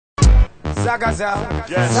Zagaza.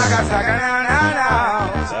 Yes. Zagaza.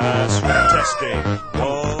 That's fantastic.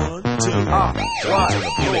 1, 2.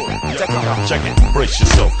 Check it. Brace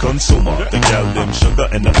yourself, consumer. The gal named Sugar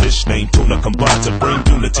and the fish named Tuna combine to bring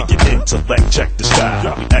unity and intellect. Check the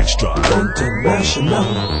style, we extra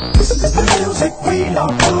international. This is the music we are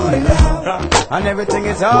putting out, and everything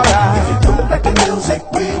is alright. If you don't like the music,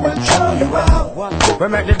 we will show you out. We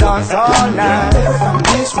make the dance all night. From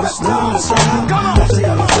this was not a sound. Let's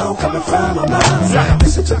hear the flow coming from our mouth.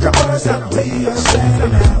 Listen to the words that we are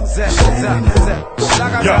singing out.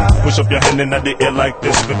 Yo, push up your hand in the air like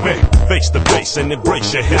this with me. Face the bass and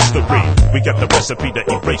embrace your history. We got the recipe to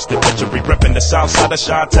erase the treachery. Reppin' the south side of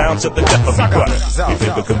Chi-Town to the death of me. But we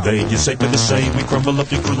paper convey, you're safer to say. We crumble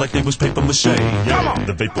up your crew like they was paper mache. Yeah,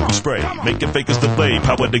 the vapor we spray, making fakers delay.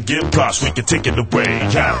 Power to give props, we can take it away.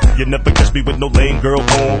 Yeah, you never catch me with no lame girl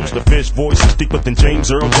homes. The fish voice is deeper than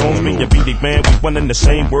James Earl Jones. Me and Beenie man, we one in the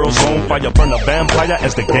same world zone. Fire burn a vampire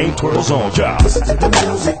as the game twirls on. Yeah, listen to the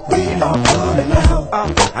music we are putting out,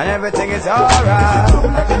 and everything is alright.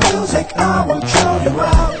 Like the music, I will show you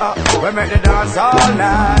out. We make the dance all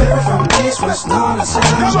night. From east, west, north, and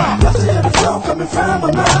south. Let's hear the flow coming from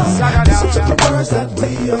our mouth. Listen to the words that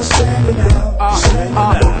we are sending out.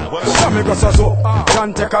 Some go so.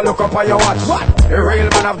 Can't take a look up at your watch. The real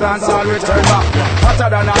man of dance all return back. Hotter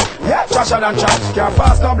than that, yeah, trasher than trash. Can't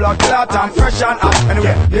fast no blood clot and fresh and hot.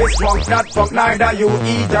 Anyway, this funk, that funk, neither you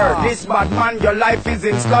either. This bad man, your life is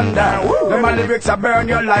in splendor. The man lyrics are burn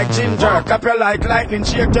you like ginger. Clap you like lightning,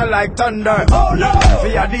 shake you like thunder. Oh no! For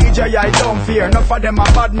your DJ, I don't fear. Enough of them a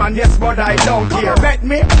bad man, yes, but I don't care. Bet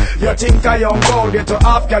me, you think I young gold. You to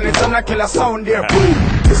half girl, it's on a killer sound there.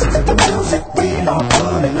 Listen to the music we are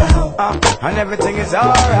putting out, and everything is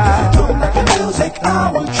alright. Don't like the music,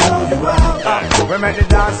 I will show you out. We make the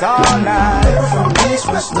dance all night. From east,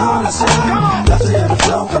 west, north, and south. Let's hear the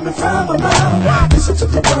flow coming from our mouth. Listen to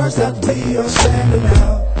the words that we are sending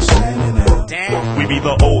out, sending out. we be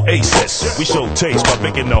the oasis. We show taste by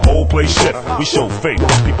making the whole place shift. We show faith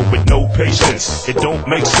with people with no patience. It don't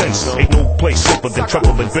make sense. Ain't no place safer than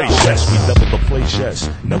treble and bass. Yes, we never the place. Yes,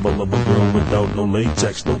 never love a girl without no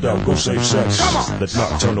latex. No doubt, go save sex. Let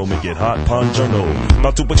nocturnal make it hot, ponjournal.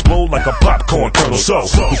 About to explode like a popcorn kernel. So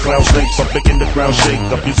we clown snakes, I'm making the ground shake.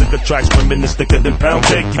 The music attracts women that's thicker than pound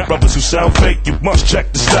cake. You brothers who sound fake, you must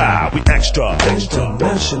check the style. We extra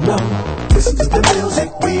international. Listen to the music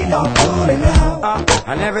we are putting out,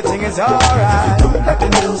 and everything is alright. Don't like the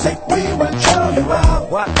music, we will show you out.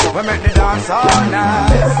 We make the dance all night.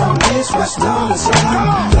 From east, west, north, and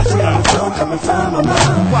south. Let's hear the flow coming from our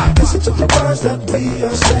mouth. Listen to the words that we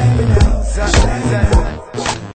are sending out, sending out.